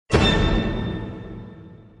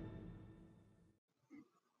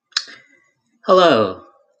Hello,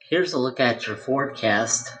 here's a look at your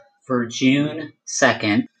forecast for June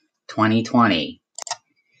 2nd, 2020.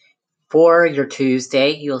 For your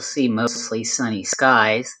Tuesday, you'll see mostly sunny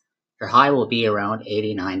skies. Your high will be around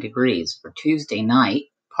 89 degrees. For Tuesday night,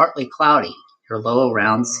 partly cloudy. Your low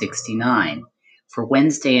around 69. For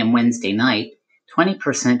Wednesday and Wednesday night,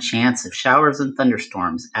 20% chance of showers and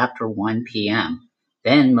thunderstorms after 1 p.m.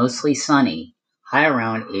 Then mostly sunny, high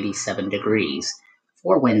around 87 degrees.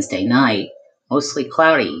 For Wednesday night, mostly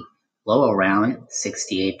cloudy, low around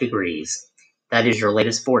 68 degrees. That is your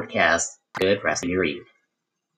latest forecast. Good rest of your evening.